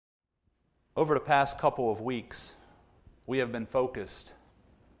Over the past couple of weeks, we have been focused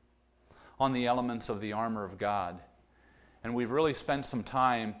on the elements of the armor of God. And we've really spent some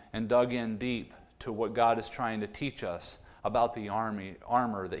time and dug in deep to what God is trying to teach us about the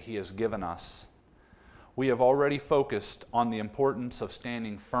armor that He has given us. We have already focused on the importance of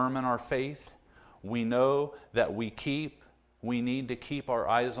standing firm in our faith. We know that we need to keep our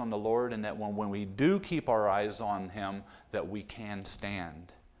eyes on the Lord, and that when we do keep our eyes on Him, that we can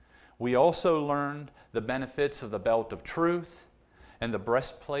stand. We also learned the benefits of the belt of truth and the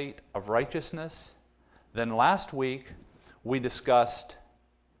breastplate of righteousness. Then last week, we discussed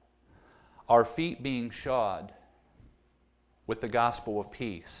our feet being shod with the gospel of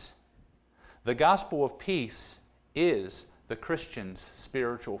peace. The gospel of peace is the Christian's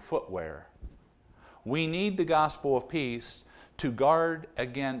spiritual footwear. We need the gospel of peace to guard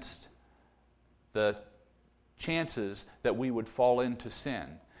against the chances that we would fall into sin.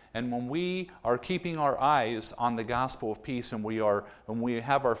 And when we are keeping our eyes on the gospel of peace and we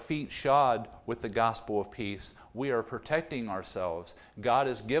have our feet shod with the gospel of peace, we are protecting ourselves. God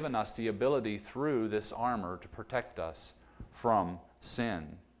has given us the ability through this armor to protect us from sin.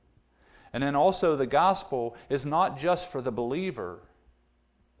 And then also the gospel is not just for the believer.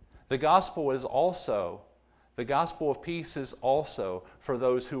 The gospel of peace is also for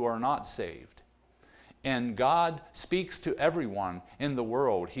those who are not saved. And God speaks to everyone in the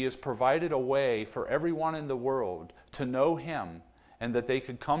world. He has provided a way for everyone in the world to know Him and that they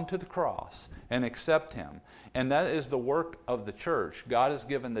could come to the cross and accept Him. And that is the work of the church. God has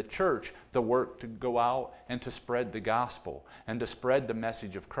given the church the work to go out and to spread the gospel and to spread the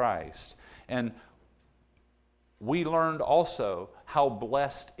message of Christ. And we learned also how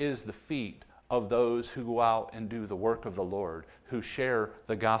blessed is the feet of those who go out and do the work of the Lord, who share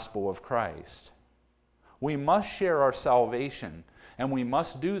the gospel of Christ. We must share our salvation, and we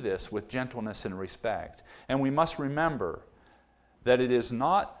must do this with gentleness and respect. And we must remember that it is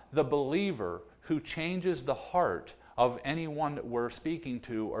not the believer who changes the heart of anyone that we're speaking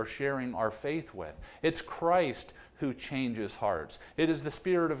to or sharing our faith with. It's Christ who changes hearts. It is the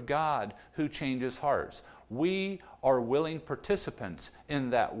Spirit of God who changes hearts. We are willing participants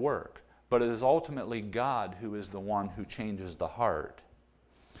in that work, but it is ultimately God who is the one who changes the heart.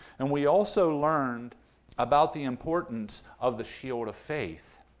 And we also learned about the importance of the shield of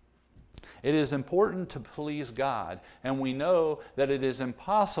faith. It is important to please God, and we know that it is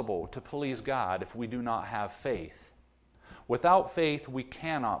impossible to please God if we do not have faith. Without faith, we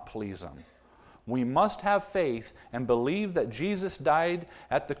cannot please Him. We must have faith and believe that Jesus died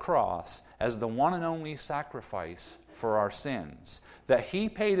at the cross as the one and only sacrifice for our sins, that He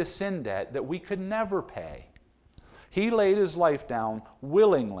paid a sin debt that we could never pay. He laid His life down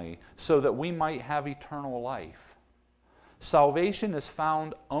willingly so that we might have eternal life. Salvation is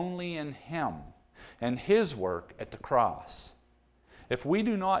found only in Him and His work at the cross. If we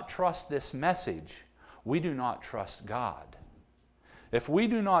do not trust this message, we do not trust God. If we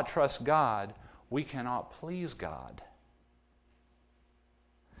do not trust God, we cannot please God.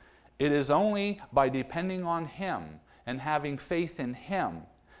 It is only by depending on Him and having faith in Him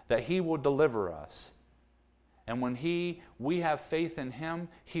that He will deliver us. And when we have faith in Him,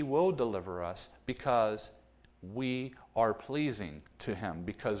 He will deliver us because we are pleasing to Him,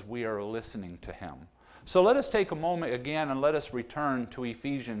 because we are listening to Him. So let us take a moment again and let us return to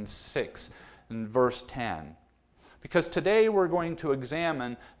Ephesians 6 and verse 10. Because today we're going to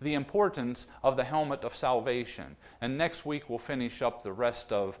examine the importance of the helmet of salvation. And next week we'll finish up the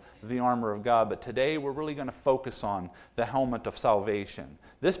rest of the armor of God. But today we're really going to focus on the helmet of salvation.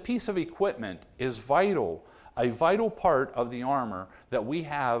 This piece of equipment is vital, a vital part of the armor that we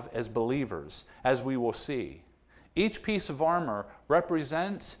have as believers, as we will see. Each piece of armor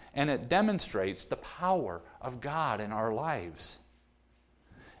represents and it demonstrates the power of God in our lives.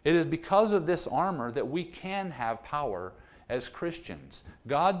 It is because of this armor that we can have power as Christians.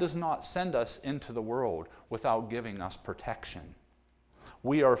 God does not send us into the world without giving us protection.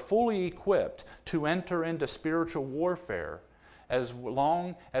 We are fully equipped to enter into spiritual warfare as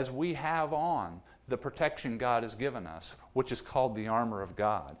long as we have on the protection God has given us, which is called the armor of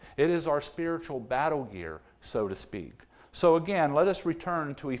God. It is our spiritual battle gear, so to speak. So again, let us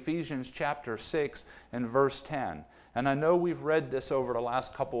return to Ephesians chapter 6 and verse 10. And I know we've read this over the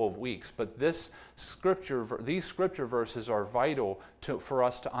last couple of weeks, but these scripture verses are vital for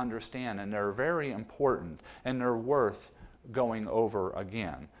us to understand, and they're very important, and they're worth going over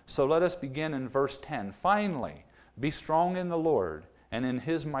again. So let us begin in verse 10. Finally, be strong in the Lord and in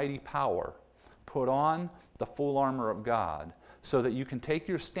His mighty power. Put on the full armor of God, so that you can take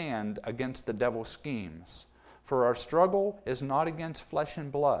your stand against the devil's schemes. For our struggle is not against flesh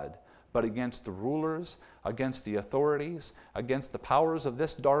and blood, but against the rulers, against the authorities, against the powers of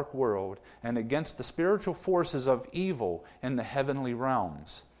this dark world, and against the spiritual forces of evil in the heavenly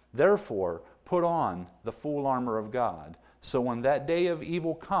realms. Therefore, put on the full armor of God, so when that day of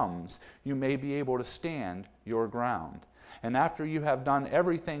evil comes, you may be able to stand your ground. And after you have done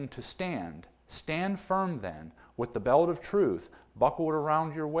everything to stand, stand firm then, with the belt of truth buckled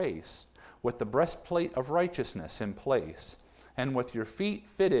around your waist, with the breastplate of righteousness in place, and with your feet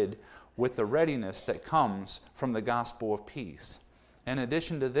fitted with the readiness that comes from the gospel of peace. In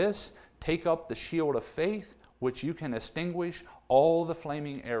addition to this, take up the shield of faith, which you can extinguish all the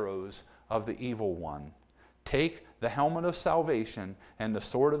flaming arrows of the evil one. Take the helmet of salvation and the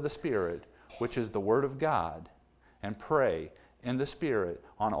sword of the Spirit, which is the word of God, and pray in the Spirit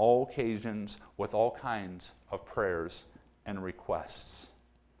on all occasions with all kinds of prayers and requests.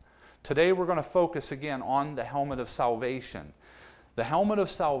 Today we're going to focus again on the helmet of salvation. The helmet of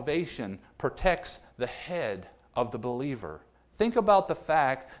salvation protects the head of the believer. Think about the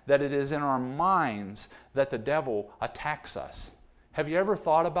fact that it is in our minds that the devil attacks us. Have you ever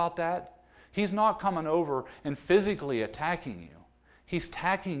thought about that? He's not coming over and physically attacking you. He's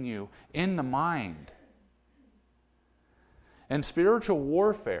attacking you in the mind. In spiritual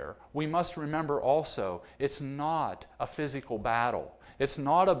warfare, we must remember also, it's not a physical battle. It's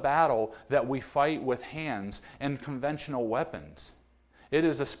not a battle that we fight with hands and conventional weapons. It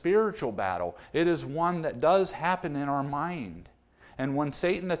is a spiritual battle. It is one that does happen in our mind. And when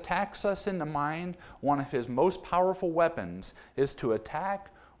Satan attacks us in the mind, one of his most powerful weapons is to attack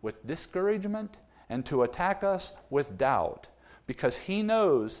with discouragement and to attack us with doubt. Because he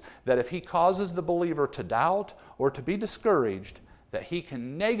knows that if he causes the believer to doubt or to be discouraged, that he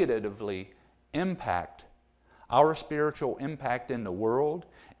can negatively impact our spiritual impact in the world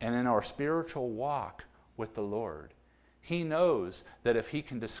and in our spiritual walk with the Lord. He knows that if he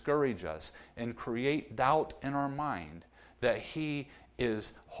can discourage us and create doubt in our mind, that he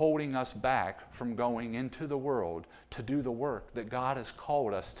is holding us back from going into the world to do the work that God has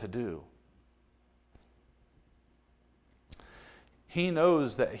called us to do. He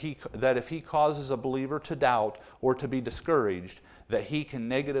knows that if he causes a believer to doubt or to be discouraged, that he can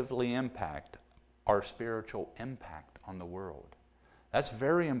negatively impact our spiritual impact on the world. That's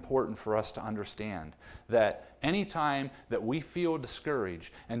very important for us to understand, that anytime that we feel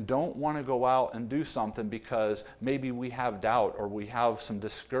discouraged and don't want to go out and do something because maybe we have doubt or we have some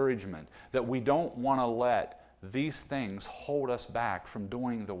discouragement, that we don't want to let these things hold us back from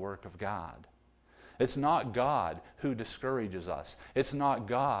doing the work of God. It's not God who discourages us. It's not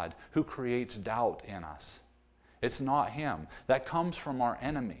God who creates doubt in us. It's not him. That comes from our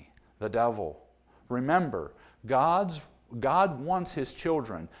enemy, the devil. Remember, God wants his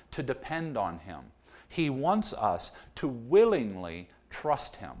children to depend on him. He wants us to willingly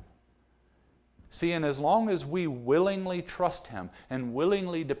trust him. See, and as long as we willingly trust him and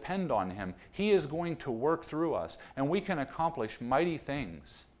willingly depend on him, he is going to work through us, and we can accomplish mighty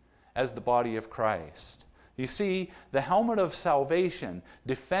things as the body of Christ. You see, the helmet of salvation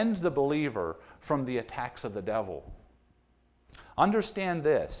defends the believer from the attacks of the devil. Understand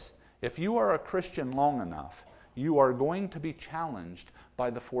this: if you are a Christian long enough, you are going to be challenged by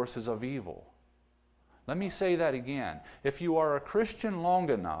the forces of evil. Let me say that again. If you are a Christian long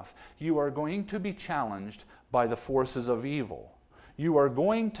enough, you are going to be challenged by the forces of evil. You are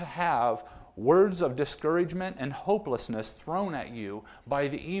going to have words of discouragement and hopelessness thrown at you by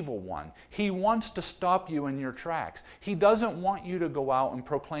the evil one. He wants to stop you in your tracks. He doesn't want you to go out and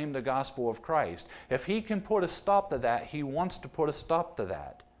proclaim the gospel of Christ. If he can put a stop to that, he wants to put a stop to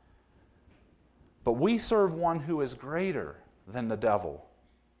that. But we serve one who is greater than the devil.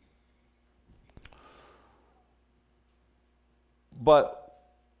 But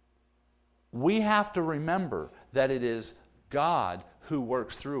we have to remember that it is God who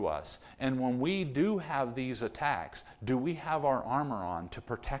works through us. And when we do have these attacks, do we have our armor on to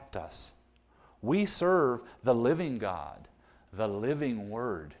protect us? We serve the living God, the living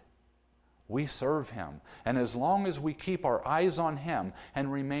Word. We serve him. And as long as we keep our eyes on him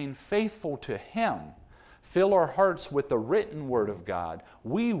and remain faithful to him, fill our hearts with the written Word of God,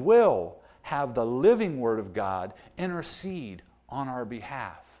 we will have the living Word of God intercede on our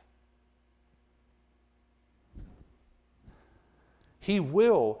behalf. He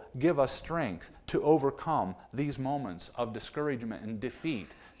will give us strength to overcome these moments of discouragement and defeat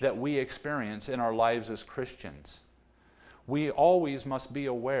that we experience in our lives as Christians. We always must be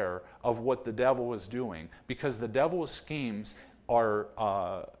aware of what the devil is doing, because the devil's schemes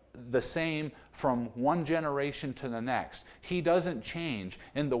are the same from one generation to the next. He doesn't change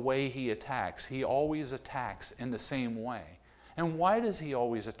in the way he attacks. He always attacks in the same way. And why does he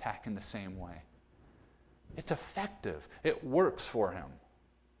always attack in the same way? It's effective. It works for him.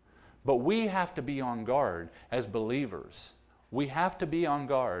 But we have to be on guard as believers. We have to be on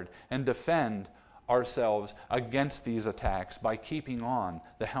guard and defend ourselves against these attacks by keeping on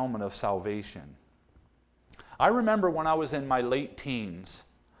the helmet of salvation. I remember when I was in my late teens,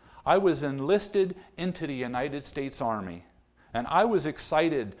 I was enlisted into the United States Army, and I was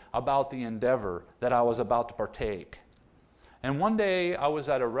excited about the endeavor that I was about to partake. And one day I was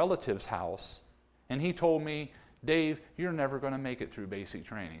at a relative's house, and he told me, "Dave, you're never going to make it through basic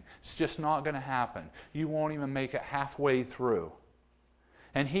training. It's just not going to happen. You won't even make it halfway through."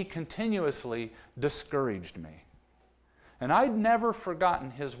 And he continuously discouraged me. And I'd never forgotten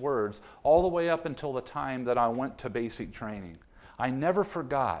his words all the way up until the time that I went to basic training. I never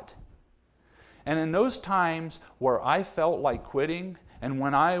forgot. And in those times where I felt like quitting, and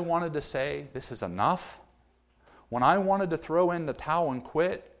when I wanted to say, "This is enough," when I wanted to throw in the towel and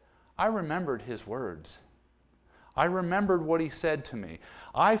quit, I remembered his words. I remembered what he said to me.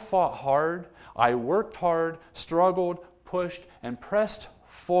 I fought hard, I worked hard, struggled, pushed, and pressed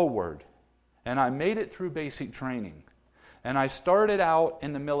forward. And I made it through basic training. And I started out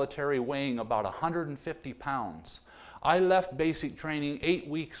in the military weighing about 150 pounds. I left basic training 8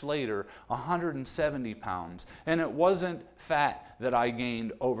 weeks later, 170 pounds. And it wasn't fat that I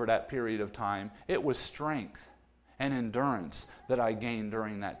gained over that period of time. It was strength and endurance that I gained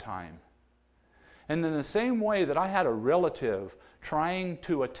during that time. And in the same way that I had a relative trying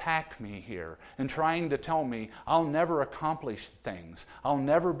to attack me here and trying to tell me I'll never accomplish things, I'll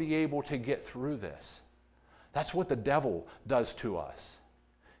never be able to get through this. That's what the devil does to us.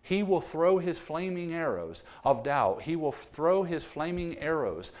 He will throw his flaming arrows of doubt. He will throw his flaming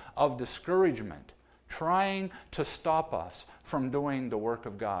arrows of discouragement, trying to stop us from doing the work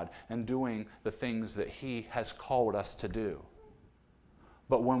of God and doing the things that he has called us to do.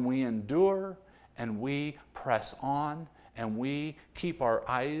 But when we endure and we press on and we keep our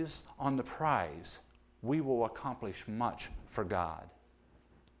eyes on the prize, we will accomplish much for God.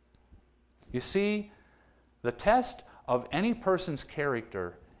 You see, the test of any person's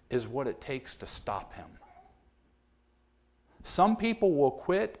character is what it takes to stop him. Some people will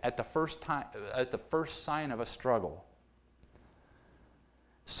quit at the first sign of a struggle.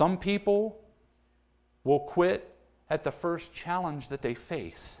 Some people will quit at the first challenge that they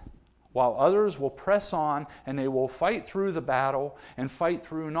face, while others will press on and they will fight through the battle and fight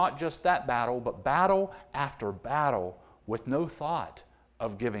through not just that battle, but battle after battle with no thought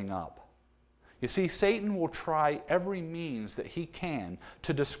of giving up. You see, Satan will try every means that he can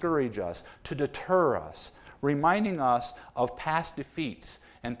to discourage us, to deter us, reminding us of past defeats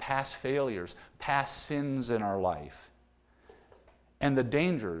and past failures, past sins in our life, and the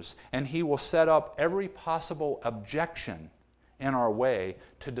dangers. And he will set up every possible objection in our way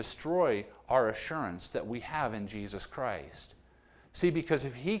to destroy our assurance that we have in Jesus Christ. See, because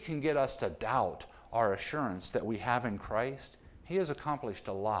if he can get us to doubt our assurance that we have in Christ, he has accomplished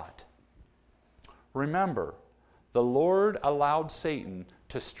a lot. Remember, the Lord allowed Satan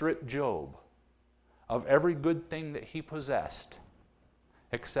to strip Job of every good thing that he possessed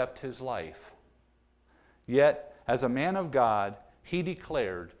except his life. Yet, as a man of God, he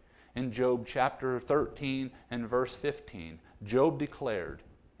declared in Job chapter 13 and verse 15, Job declared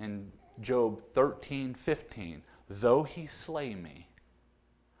in Job 13:15, "Though he slay me,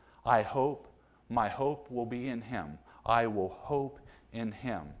 my hope will be in him. I will hope in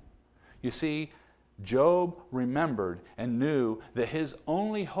him." You see, Job remembered and knew that his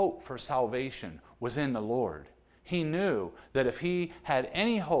only hope for salvation was in the Lord. He knew that if he had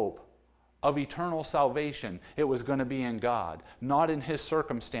any hope of eternal salvation, it was going to be in God, not in his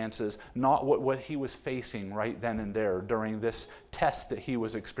circumstances, not what he was facing right then and there during this test that he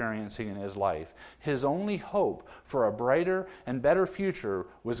was experiencing in his life. His only hope for a brighter and better future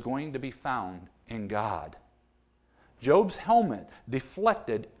was going to be found in God. Job's helmet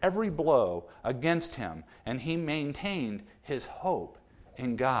deflected every blow against him, and he maintained his hope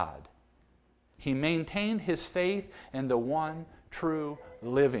in God. He maintained his faith in the one true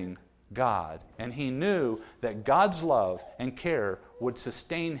living God, and he knew that God's love and care would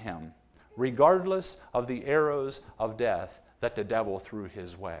sustain him regardless of the arrows of death that the devil threw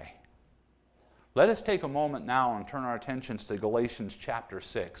his way. Let us take a moment now and turn our attentions to Galatians chapter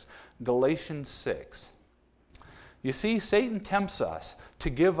 6. Galatians 6. You see, Satan tempts us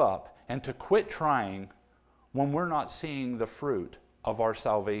to give up and to quit trying when we're not seeing the fruit of our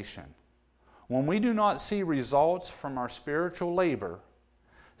salvation. When we do not see results from our spiritual labor,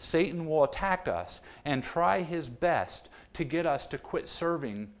 Satan will attack us and try his best to get us to quit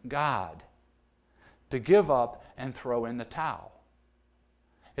serving God, to give up and throw in the towel.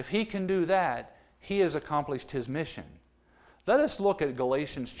 If he can do that, he has accomplished his mission. Let us look at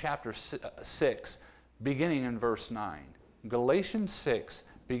Galatians chapter 6, beginning in verse 9. Galatians 6,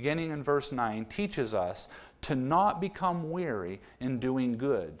 beginning in verse 9, teaches us to not become weary in doing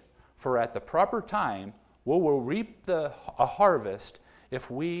good, for at the proper time we will reap a harvest if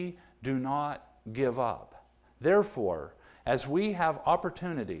we do not give up. Therefore, as we have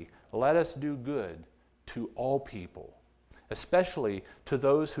opportunity, let us do good to all people, especially to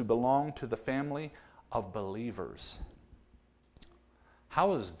those who belong to the family of believers.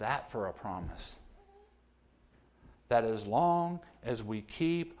 How is that for a promise? That as long as we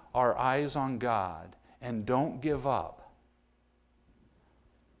keep our eyes on God and don't give up,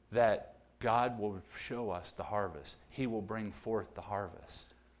 that God will show us the harvest. He will bring forth the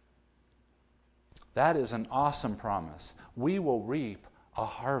harvest. That is an awesome promise. We will reap a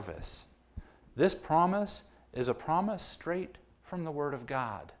harvest. This promise is a promise straight from the Word of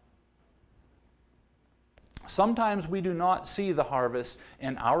God. Sometimes we do not see the harvest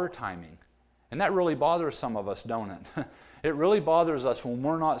in our timing. And that really bothers some of us, don't it? It really bothers us when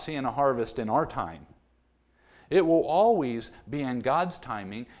we're not seeing a harvest in our time. It will always be in God's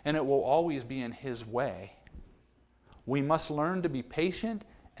timing, and it will always be in His way. We must learn to be patient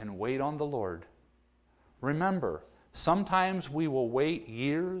and wait on the Lord. Remember, sometimes we will wait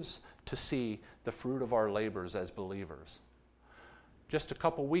years to see the fruit of our labors as believers. Just a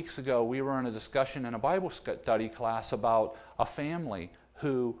couple weeks ago, we were in a discussion in a Bible study class about a family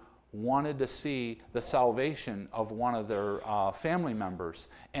who wanted to see the salvation of one of their family members,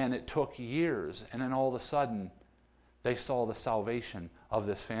 and it took years, and then all of a sudden, they saw the salvation of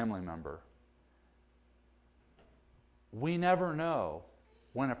this family member. We never know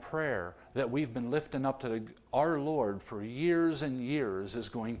when a prayer that we've been lifting up to our Lord for years and years is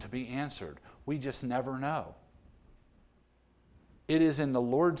going to be answered. We just never know. It is in the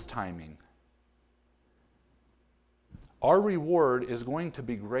Lord's timing. Our reward is going to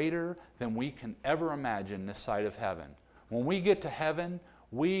be greater than we can ever imagine this side of heaven. When we get to heaven,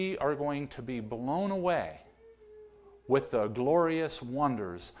 we are going to be blown away with the glorious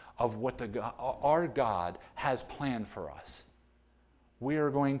wonders of what our God has planned for us. We are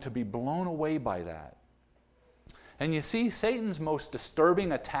going to be blown away by that. And you see, Satan's most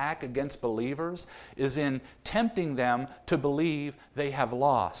disturbing attack against believers is in tempting them to believe they have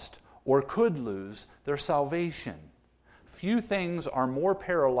lost or could lose their salvation. Few things are more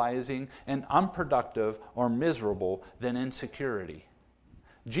paralyzing and unproductive or miserable than insecurity.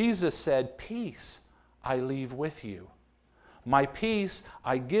 Jesus said, "Peace I leave with you. My peace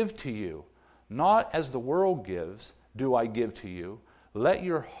I give to you. Not as the world gives, do I give to you. Let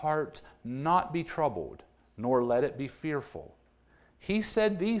your heart not be troubled, nor let it be fearful. He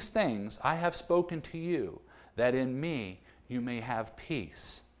said, these things I have spoken to you, that in me you may have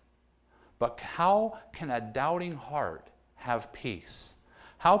peace. But how can a doubting heart have peace?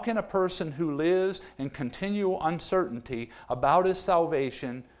 How can a person who lives in continual uncertainty about his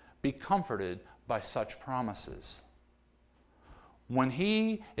salvation be comforted by such promises? When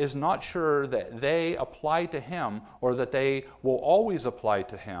he is not sure that they apply to him or that they will always apply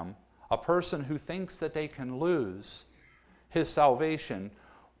to him, a person who thinks that they can lose his salvation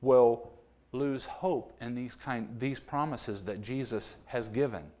will lose hope in these promises that Jesus has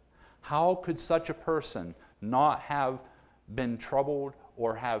given. How could such a person not have been troubled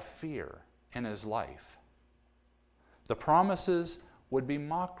or have fear in his life? The promises would be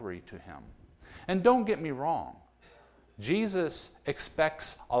mockery to him. And don't get me wrong, Jesus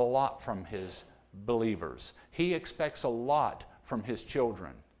expects a lot from his believers. He expects a lot from his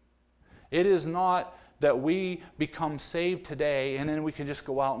children. It is not that we become saved today and then we can just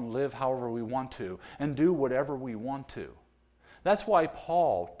go out and live however we want to and do whatever we want to. That's why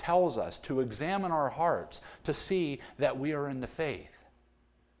Paul tells us to examine our hearts to see that we are in the faith.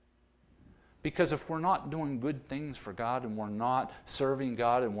 Because if we're not doing good things for God and we're not serving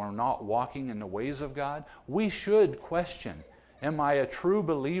God and we're not walking in the ways of God, we should question, am I a true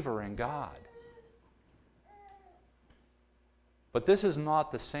believer in God? But this is not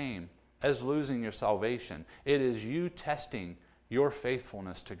the same as losing your salvation. It is you testing your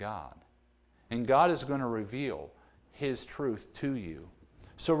faithfulness to God. And God is going to reveal His truth to you.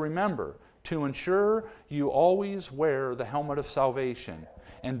 So remember, to ensure you always wear the helmet of salvation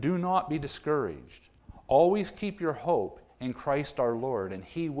and do not be discouraged. Always keep your hope in Christ our Lord, and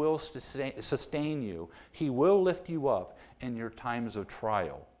He will sustain you. He will lift you up in your times of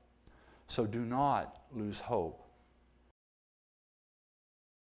trial. So do not lose hope.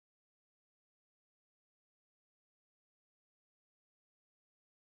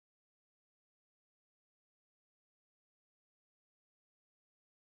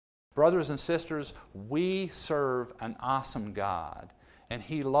 Brothers and sisters, we serve an awesome God, and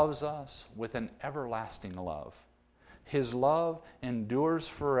He loves us with an everlasting love. His love endures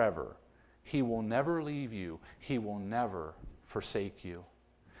forever. He will never leave you. He will never forsake you.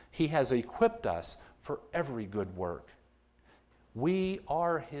 He has equipped us for every good work. We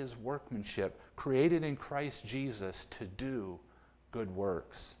are His workmanship, created in Christ Jesus to do good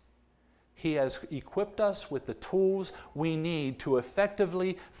works. He has equipped us with the tools we need to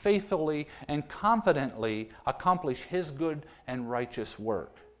effectively, faithfully, and confidently accomplish His good and righteous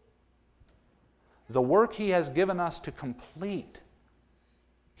work. The work He has given us to complete,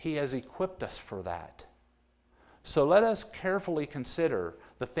 He has equipped us for that. So let us carefully consider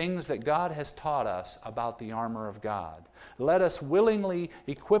the things that God has taught us about the armor of God. Let us willingly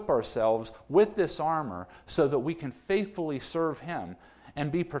equip ourselves with this armor so that we can faithfully serve Him and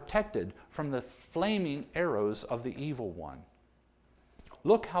be protected from the flaming arrows of the evil one.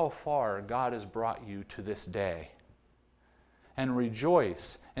 Look how far God has brought you to this day, and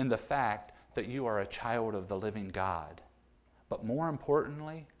rejoice in the fact that you are a child of the living God. But more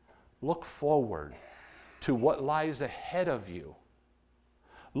importantly, look forward to what lies ahead of you.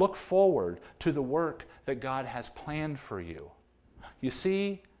 Look forward to the work that God has planned for you. You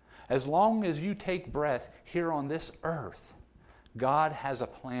see, as long as you take breath here on this earth, God has a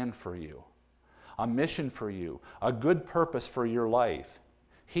plan for you, a mission for you, a good purpose for your life.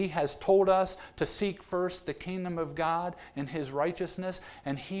 He has told us to seek first the kingdom of God and His righteousness,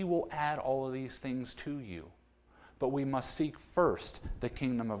 and He will add all of these things to you. But we must seek first the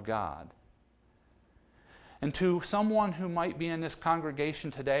kingdom of God. And to someone who might be in this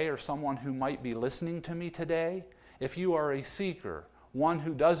congregation today, or someone who might be listening to me today, if you are a seeker, one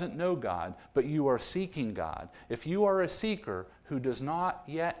who doesn't know God, but you are seeking God, if you are a seeker who does not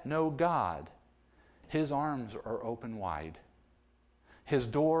yet know God, His arms are open wide. His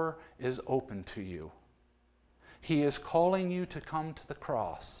door is open to you. He is calling you to come to the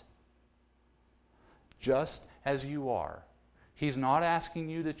cross, just as you are. He's not asking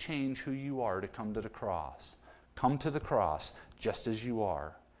you to change who you are to come to the cross. Come to the cross just as you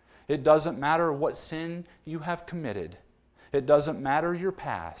are. It doesn't matter what sin you have committed. It doesn't matter your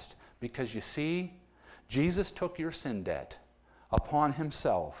past, because you see, Jesus took your sin debt upon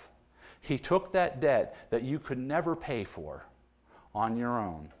Himself. He took that debt that you could never pay for on your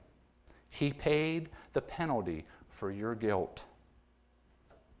own. He paid the penalty for your guilt.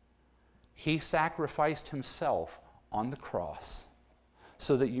 He sacrificed Himself on the cross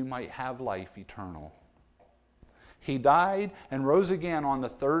so that you might have life eternal. He died and rose again on the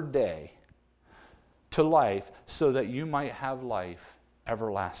third day to life so that you might have life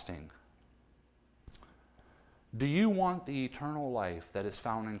everlasting. Do you want the eternal life that is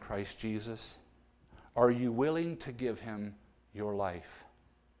found in Christ Jesus? Are you willing to give Him your life?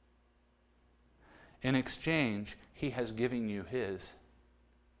 In exchange, He has given you His.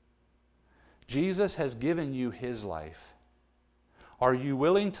 Jesus has given you His life. Are you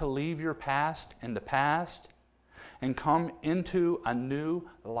willing to leave your past in the past and come into a new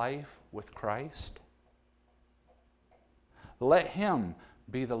life with Christ? Let Him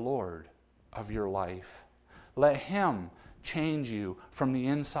be the Lord of your life. Let Him change you from the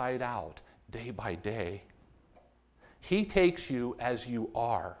inside out, day by day. He takes you as you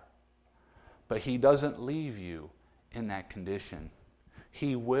are, but He doesn't leave you in that condition.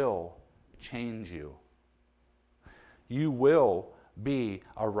 He will change you. You will be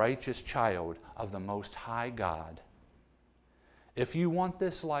a righteous child of the Most High God. If you want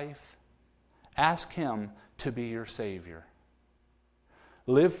this life, ask Him to be your Savior.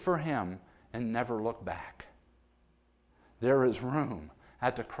 Live for Him and never look back. There is room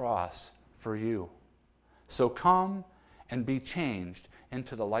at the cross for you. So come and be changed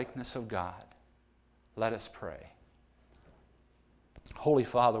into the likeness of God. Let us pray. Holy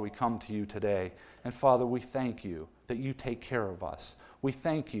Father, we come to You today, and Father, we thank You that You take care of us. We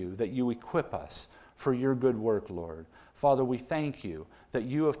thank You that You equip us for Your good work, Lord. Father, we thank You that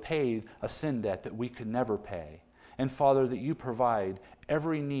You have paid a sin debt that we could never pay. And Father, that You provide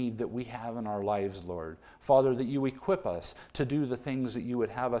every need that we have in our lives, Lord. Father, that You equip us to do the things that You would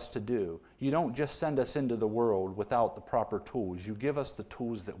have us to do. You don't just send us into the world without the proper tools. You give us the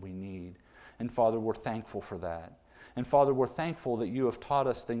tools that we need. And Father, we're thankful for that. And Father, we're thankful that You have taught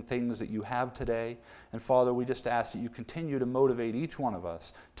us the things that You have today. And Father, we just ask that You continue to motivate each one of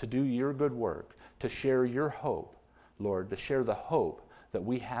us to do Your good work, to share Your hope, Lord, to share the hope that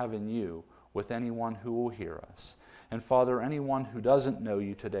we have in You with anyone who will hear us. And Father, anyone who doesn't know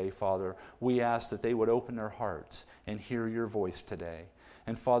You today, Father, we ask that they would open their hearts and hear Your voice today.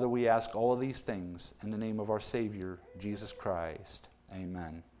 And Father, we ask all of these things in the name of our Savior, Jesus Christ.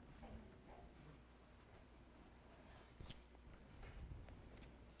 Amen.